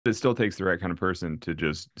It still takes the right kind of person to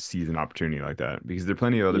just seize an opportunity like that because there are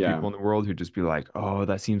plenty of other Yeah. people in the world who just be like, "Oh,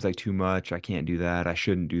 that seems like too much. I can't do that. I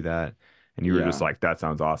shouldn't do that." And you were just Yeah. like, "That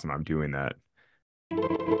sounds awesome. I'm doing that."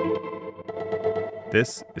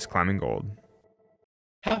 This is Climbing Gold.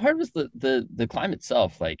 How hard was the climb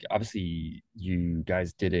itself? Like obviously you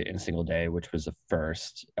guys did it in a single day, which was a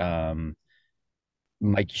first.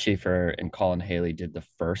 Mikey Schaefer and Colin Haley did the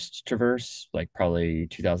first traverse, like probably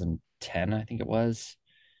 2010, I think it was,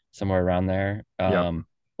 somewhere around there. Yep.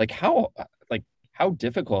 Like how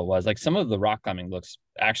difficult it was. Like some of the rock climbing looks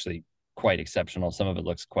actually quite exceptional. Some of it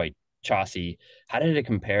looks quite chossy. How did it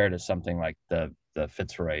compare to something like the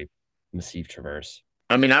Fitzroy Massif Traverse?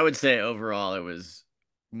 I mean, I would say overall it was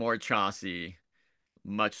more chossy,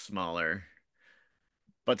 much smaller,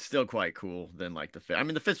 but still quite cool than like the Fit. I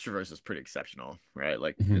mean, the Fitz Traverse is pretty exceptional, right?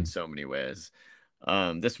 Like in Mhm. so many ways.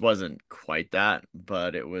 This wasn't quite that,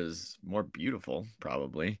 but it was more beautiful,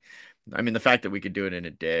 probably. I mean, the fact that we could do it in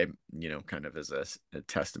a day, kind of is a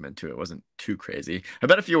testament to it. Wasn't too crazy. I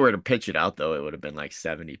bet if you were to pitch it out, though, it would have been like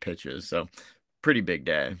 70 pitches. So pretty big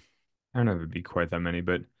day. I don't know if it'd be quite that many,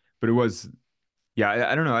 but it was.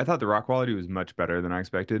 Yeah, I don't know. I thought the rock quality was much better than I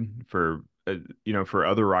expected for for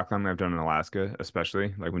other rock climbing I've done in Alaska,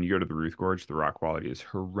 especially. Like when you go to the Ruth Gorge, the rock quality is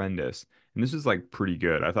horrendous. And this is like pretty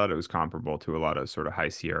good. I thought it was comparable to a lot of sort of high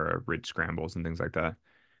Sierra ridge scrambles and things like that.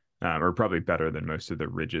 Or probably better than most of the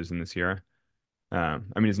ridges in the Sierra. I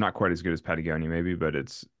mean, it's not quite as good as Patagonia maybe, but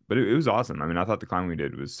it was awesome. I mean, I thought the climbing we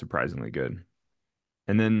did was surprisingly good.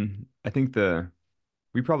 And then I think the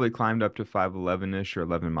we probably climbed up to 511-ish or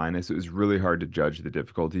 11 minus. It was really hard to judge the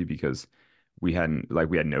difficulty because we had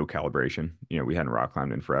no calibration. We hadn't rock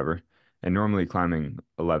climbed in forever. And normally climbing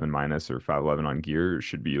 11 minus or 511 on gear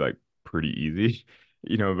should be like pretty easy.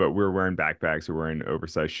 But we're wearing backpacks, we're wearing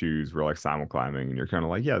oversized shoes, we're like simul climbing, and you're kind of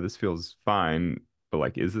like, yeah, this feels fine. But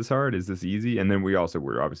like, is this hard? Is this easy? And then we also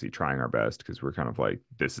were obviously trying our best because we're kind of like,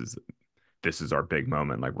 this is our big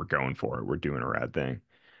moment. Like we're going for it. We're doing a rad thing.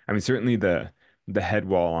 I mean, certainly the head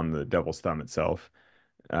wall on the Devil's Thumb itself,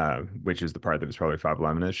 which is the part that was probably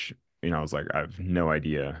 511-ish. I was like, I have no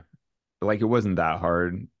idea. Like it wasn't that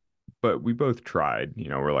hard, but we both tried.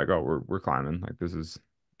 We're like, oh, we're climbing. Like this is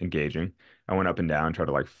engaging. I went up and down, tried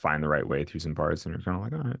to like find the right way through some parts, and you're kind of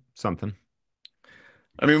like, all right, something.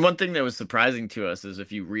 I mean, one thing that was surprising to us is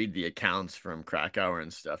if you read the accounts from Krakauer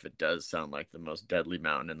and stuff, it does sound like the most deadly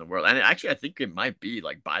mountain in the world. And actually, I think it might be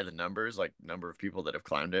like by the numbers, like number of people that have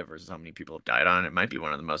climbed it versus how many people have died on it. It might be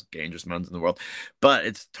one of the most dangerous mountains in the world, but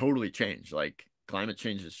it's totally changed. Like climate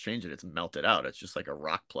change has changed it. It's melted out. It's just like a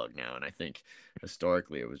rock plug now. And I think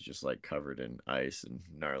historically it was just like covered in ice and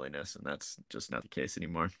gnarliness, and that's just not the case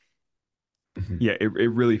anymore. Mhm. Yeah, it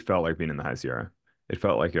really felt like being in the High Sierra. It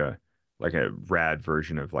felt like a rad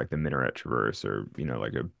version of like the Minaret Traverse or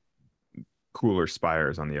like a cooler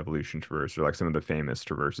spires on the Evolution Traverse or like some of the famous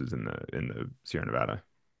traverses in the Sierra Nevada.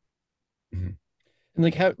 Mhm. And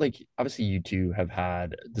like how like obviously you two have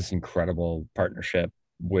had this incredible partnership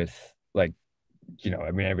with like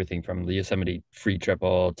I mean everything from the Yosemite free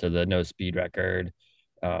triple to the no speed record,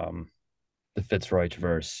 um, the Fitzroy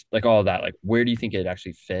Traverse, like all of that. Like where do you think it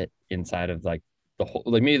actually fit inside of like the whole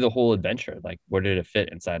like maybe the whole adventure? Like where did it fit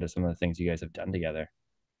inside of some of the things you guys have done together?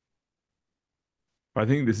 I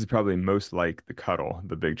think this is probably most like the Cuddle,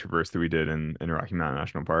 the big traverse that we did in Rocky Mountain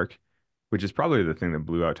National Park, which is probably the thing that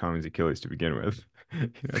blew out Tommy's Achilles to begin with.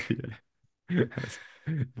 He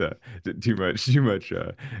has too much,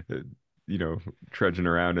 uh, you know, trudging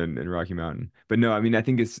around in Rocky Mountain. But no, I mean, I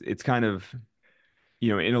think it's kind of,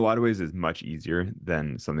 in a lot of ways, it's much easier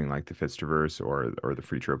than something like the Fitz Traverse or the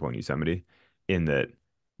Free Triple in Yosemite, in that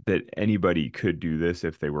anybody could do this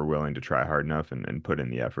if they were willing to try hard enough and put in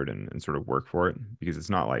the effort and sort of work for it. Because it's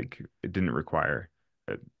not like it didn't require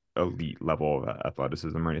an elite level of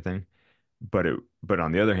athleticism or anything. But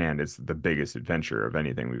on the other hand, it's the biggest adventure of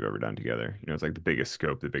anything we've ever done together. It's like the biggest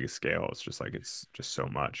scope, the biggest scale. It's just like it's just so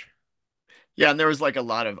much. Yeah, and there was like a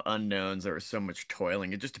lot of unknowns. There was so much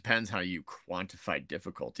toiling. It just depends how you quantify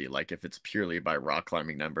difficulty. Like if it's purely by rock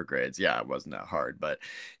climbing number grades, yeah, it wasn't that hard. But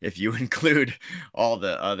if you include all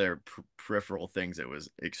the other peripheral things, it was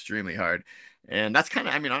extremely hard. And that's kind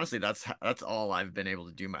of, I mean, honestly, that's all I've been able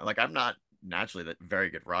to do. Like I'm not naturally that very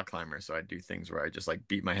good rock climber, so I do things where I just like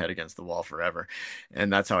beat my head against the wall forever,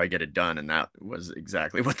 and that's how I get it done. And that was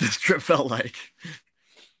exactly what this trip felt like.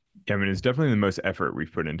 Yeah, I mean, it's definitely the most effort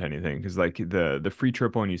we've put into anything because like the free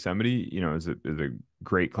triple in Yosemite, is a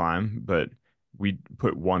great climb, but we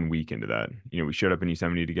put 1 week into that. We showed up in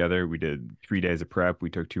Yosemite together. We did 3 days of prep. We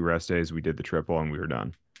took 2 rest days. We did the triple, and we were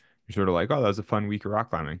done. You're sort of like, oh, that was a fun week of rock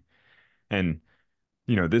climbing. And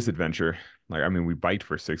this adventure, like I mean, we biked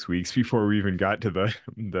for 6 weeks before we even got to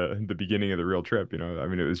the beginning of the real trip, I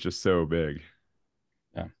mean, it was just so big.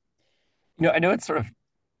 Yeah. I know it's sort of,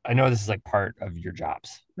 I know this is like part of your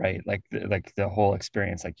jobs, right? Like the whole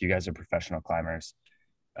experience, like you guys are professional climbers.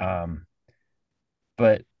 Um,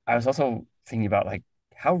 but I was also thinking about like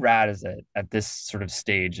how rad is it at this sort of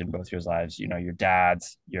stage in both your lives? Your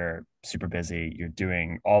dads, you're super busy, you're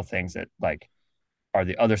doing all things that like are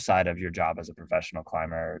the other side of your job as a professional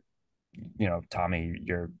climber. Tommy,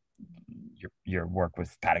 your work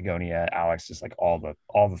with Patagonia, Alex, just like all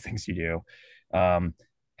the things you do.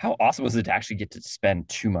 How awesome was it to actually get to spend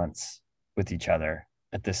 2 months with each other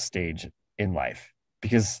at this stage in life?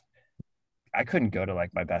 Because I couldn't go to like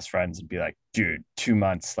my best friends and be like, dude, 2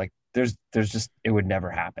 months, like there's just it would never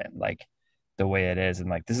happen like the way it is. And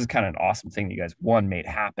like this is kind of an awesome thing that you guys one made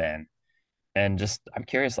happen. And just I'm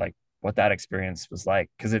curious like what that experience was like,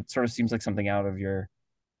 because it sort of seems like something out of your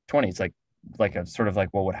 20s, like a sort of like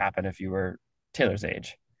what would happen if you were Taylor's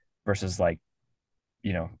age versus like,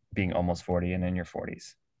 being almost 40 and in your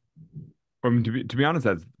 40s. I mean, to be honest,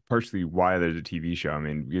 that's partially why there's a TV show. I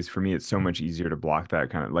mean, because for me, it's so much easier to block that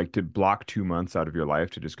kind of like to block 2 months out of your life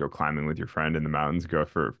to just go climbing with your friend in the mountains, go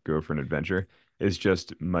for an adventure is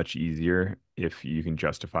just much easier if you can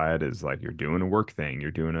justify it as like you're doing a work thing,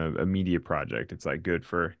 you're doing a media project. It's like good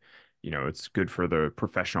for, it's good for the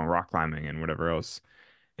professional rock climbing and whatever else.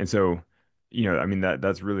 And so, I mean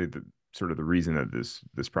that's really the sort of the reason that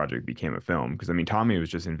this project became a film. Because I mean, Tommy was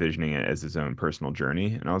just envisioning it as his own personal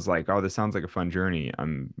journey, and I was like, oh, this sounds like a fun journey.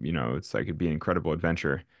 It's like it'd be an incredible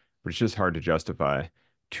adventure, but it's just hard to justify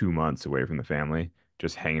 2 months away from the family,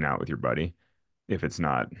 just hanging out with your buddy, if it's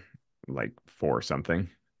not like for something.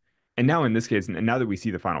 And now in this case, and now that we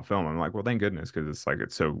see the final film, I'm like, well, thank goodness, because it's like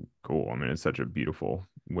it's so cool. I mean, it's such a beautiful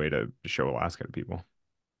way to show Alaska to people.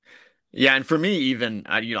 Yeah, and for me, even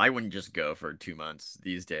I wouldn't just go for 2 months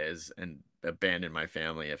these days and abandon my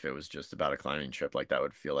family if it was just about a climbing trip. Like that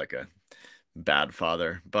would feel like a bad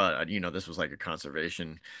father. But this was like a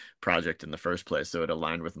conservation project in the first place, so it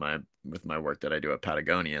aligned with my work that I do at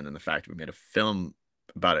Patagonia, and then the fact we made a film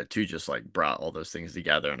about it too just like brought all those things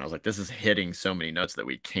together. And I was like, this is hitting so many notes that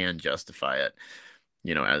we can justify it,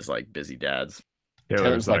 as like busy dads.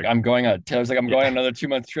 Taylor's like, Taylor's like, I'm yeah. going on another 2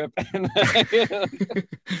 month trip.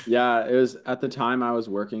 Yeah, it was at the time I was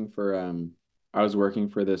working for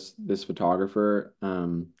this photographer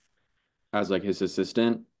as like his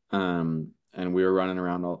assistant. And we were running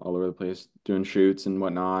around all over the place doing shoots and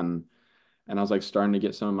whatnot, and I was like starting to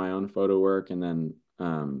get some of my own photo work. And then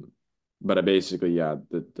but I basically, yeah,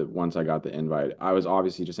 the once I got the invite, I was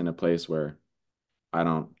obviously just in a place where I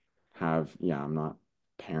don't have, yeah, I'm not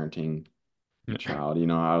parenting a child.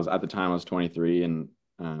 I was at the time I was 23, and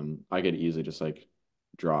I could easily just like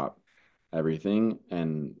drop everything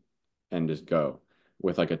and just go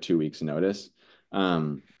with like a 2 weeks notice.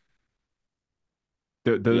 Um,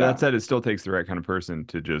 That yeah, said, it still takes the right kind of person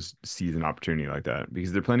to just seize an opportunity like that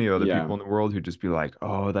because there are plenty of other yeah, people in the world who just be like,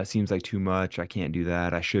 "Oh, that seems like too much. I can't do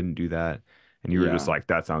that. I shouldn't do that." And you were just yeah. like,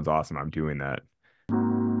 "That sounds awesome. I'm doing that."